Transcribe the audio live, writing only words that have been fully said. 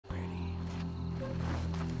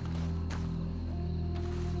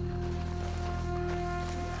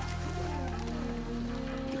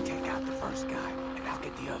out the first guy, and I'll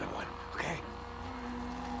get the other one, okay?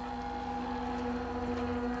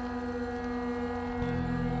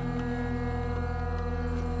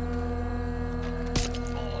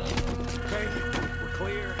 Okay, we're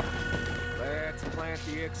clear. Let's plant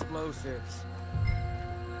the explosives.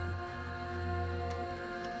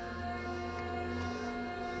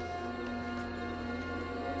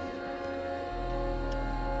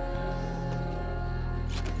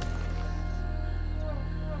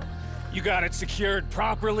 You got it secured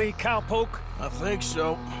properly, cowpoke? I think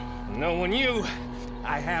so. Knowing you,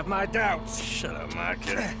 I have my doubts. Shut up,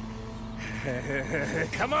 Micah.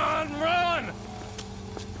 Come on, run!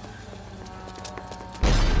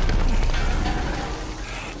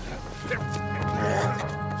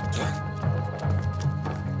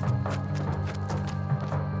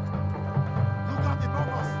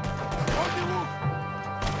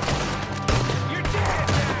 You're dead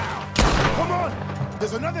now! Come on!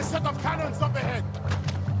 There's another set of cannons up ahead!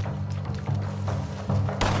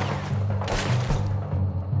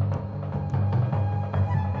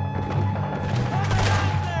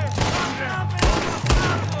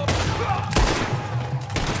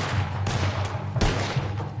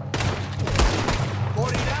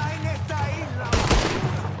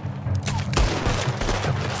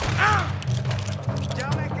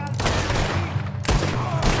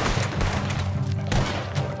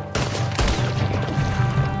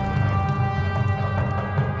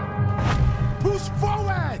 Push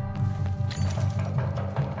forward!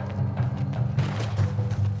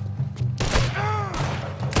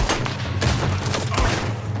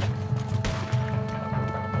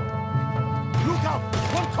 Look out!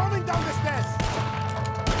 One coming down the stairs!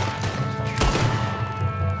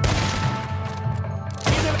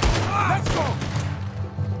 Let's go!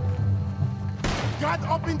 Guard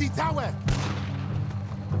up in the tower!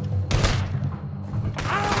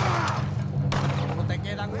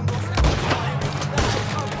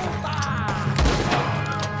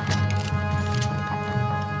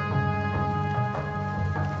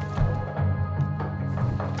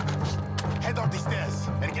 Head up the stairs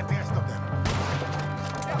and get the rest of them.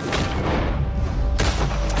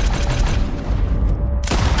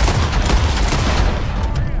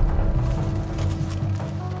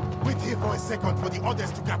 Wait here for a second for the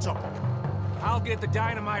others to catch up. I'll get the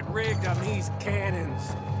dynamite rigged on these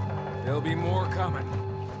cannons. There'll be more coming.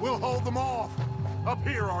 We'll hold them off. Up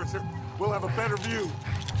here, Arthur. We'll have a better view.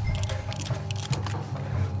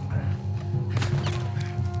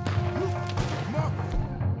 Mark!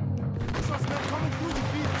 Suspect coming through the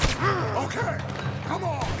field. Okay, come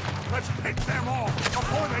on. Let's pick them off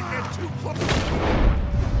before they get too close.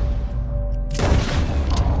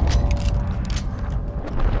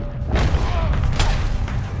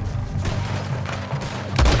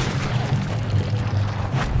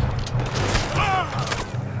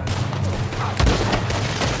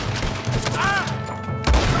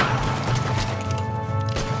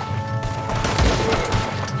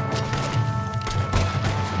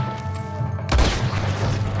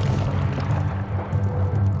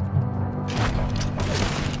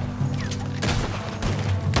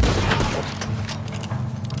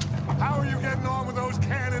 How are you getting on with those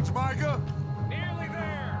cannons, Micah? Nearly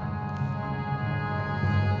there.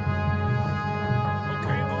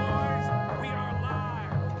 Okay, boys, we are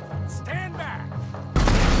live. Stand back.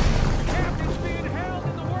 The captain's being held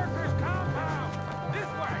in the workers' compound. This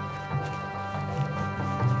way.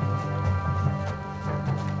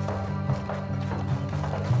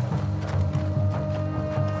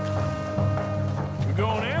 We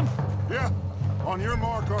going in? Yeah, on your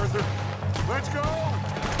mark, Arthur. Let's go!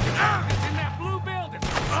 It's in that blue building.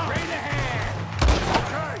 Straight ahead.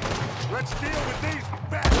 Okay, let's deal with these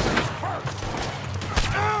bastards first.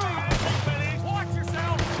 Watch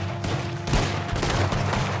yourself.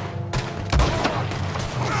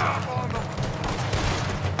 Push up on them.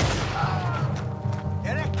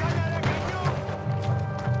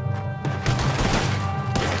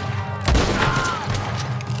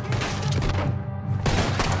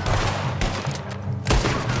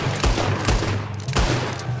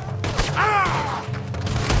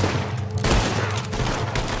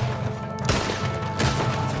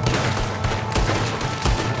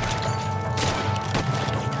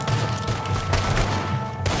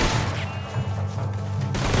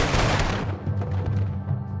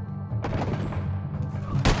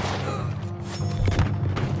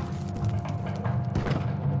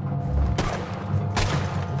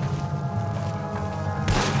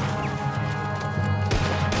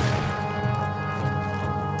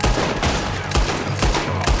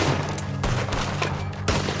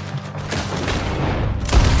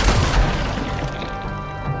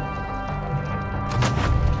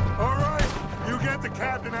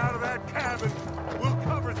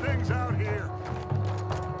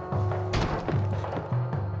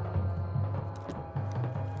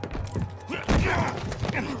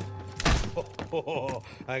 Oh,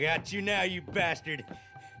 I got you now, you bastard.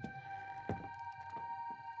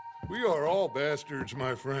 We are all bastards,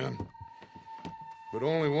 my friend. But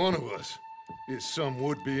only one of us is some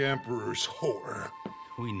would-be emperor's whore.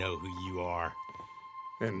 We know who you are.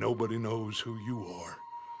 And nobody knows who you are.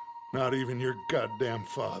 Not even your goddamn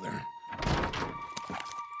father.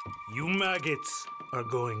 You maggots are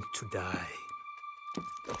going to die.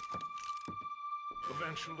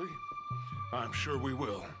 Eventually, I'm sure we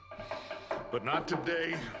will. But not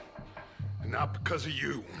today, and not because of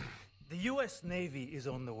you. The U.S. Navy is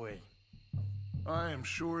on the way. I am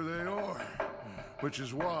sure they are. Which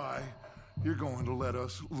is why you're going to let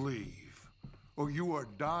us leave. Or you are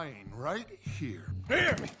dying right here.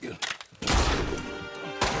 Here!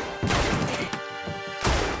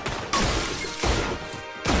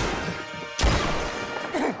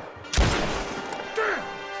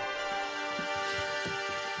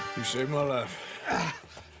 You saved my life.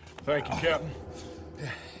 Thank you, Captain.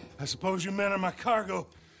 I suppose you men are my cargo.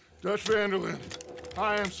 Dutch Vanderlyn,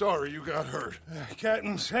 I am sorry you got hurt.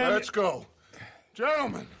 Captain Sam. Let's go.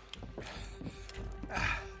 Gentlemen.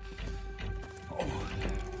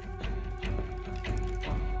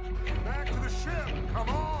 Back to the ship. Come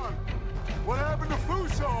on. What happened to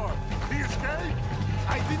Fusar? He escaped?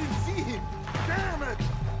 I didn't see him. Damn it!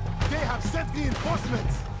 They have sent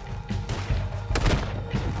reinforcements.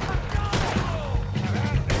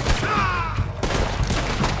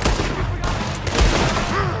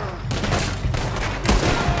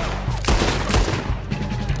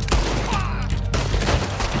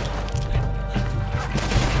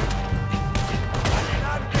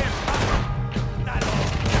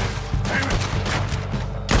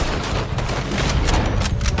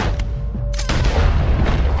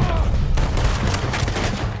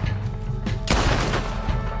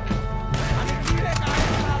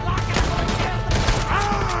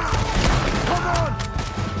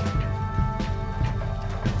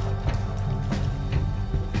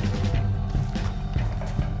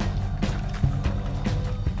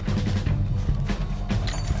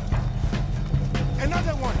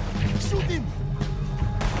 Another one! Shoot him!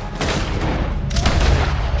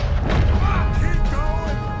 Keep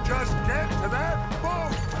going! Just get to that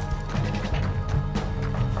boat!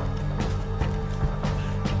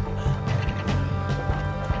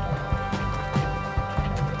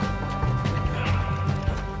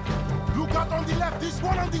 Look out on the left, this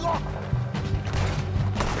one on the rock!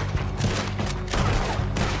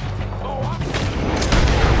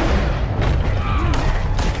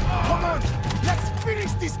 Come on! Let's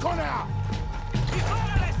finish this corner!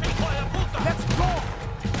 Let's go!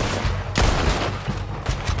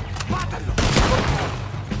 Mátalo!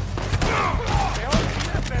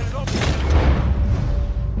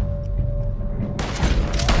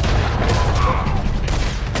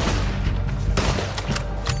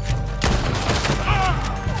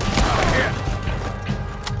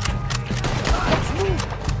 Let's move!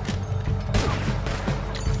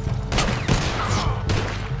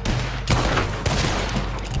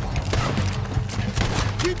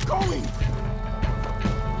 Keep going!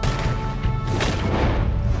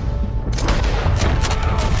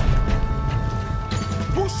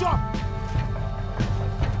 Push up!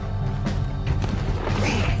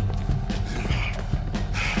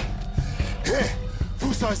 Hey!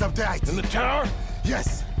 Fuso is up there! In the tower?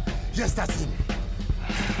 Yes! Yes, that's him!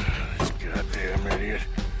 This goddamn idiot.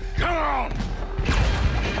 Come on!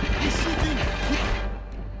 He's shooting! We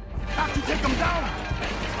have to take him down!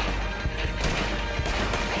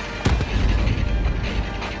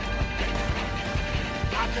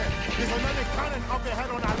 Arthur, there's another cannon up ahead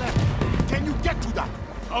on our left. Can you get to that?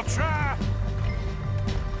 I'll try.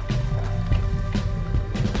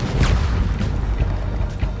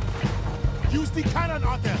 Use the cannon,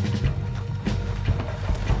 Arthur!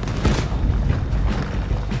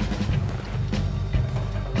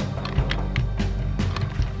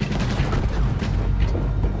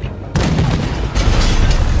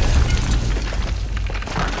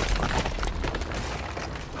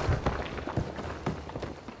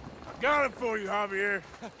 Got it for you, Javier.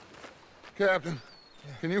 Captain,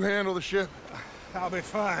 can you handle the ship? I'll be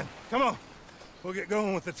fine. Come on. We'll get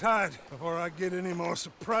going with the tide before I get any more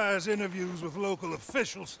surprise interviews with local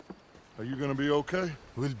officials. Are you gonna be okay?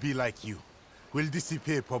 We'll be like you. We'll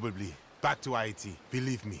disappear probably. Back to Haiti.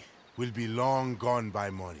 Believe me, we'll be long gone by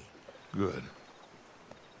morning. Good.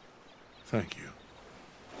 Thank you.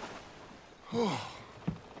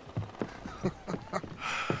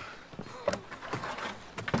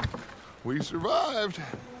 We survived.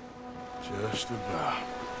 Just about.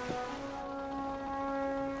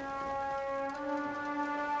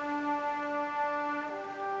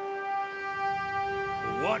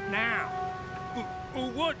 What now?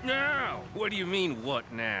 What now? What do you mean, what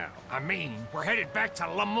now? I mean, we're headed back to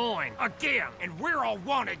Lemoyne again, and we're all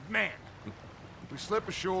wanted men. We slip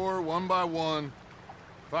ashore one by one,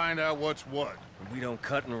 find out what's what. We don't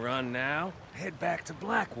cut and run now? Head back to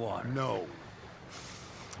Blackwater. No,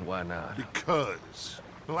 Why not? because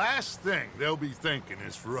the last thing they'll be thinking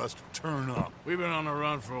is for us to turn up. We've been on the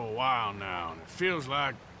run for a while now, and it feels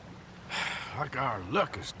like our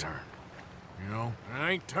luck has turned. You know? And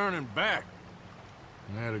I ain't turning back.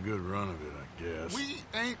 I had a good run of it, I guess. We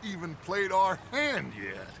ain't even played our hand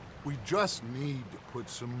yet. We just need to put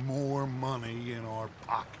some more money in our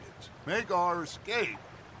pockets. Make our escape.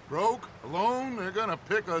 Broke, alone, they're gonna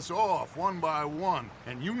pick us off one by one,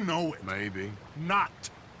 and you know it. Maybe. Not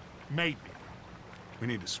maybe. We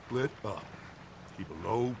need to split up. Keep a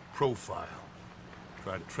low profile.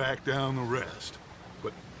 Try to track down the rest.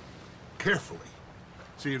 But carefully.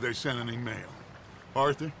 See if they send any mail.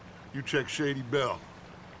 Arthur, you check Shady Bell.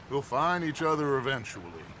 We'll find each other eventually.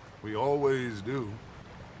 We always do.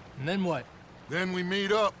 And then what? Then we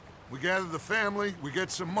meet up. We gather the family, we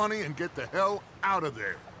get some money, and get the hell out of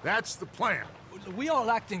there. That's the plan. We all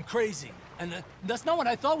acting crazy, and that's not what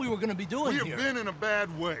I thought we were gonna be doing We here. have been in a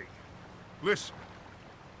bad way. Listen,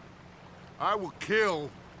 I will kill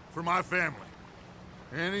for my family.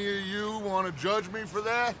 Any of you want to judge me for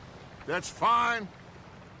that? That's fine,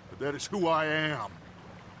 but that is who I am.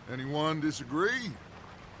 Anyone disagree?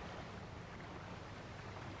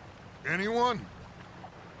 Anyone?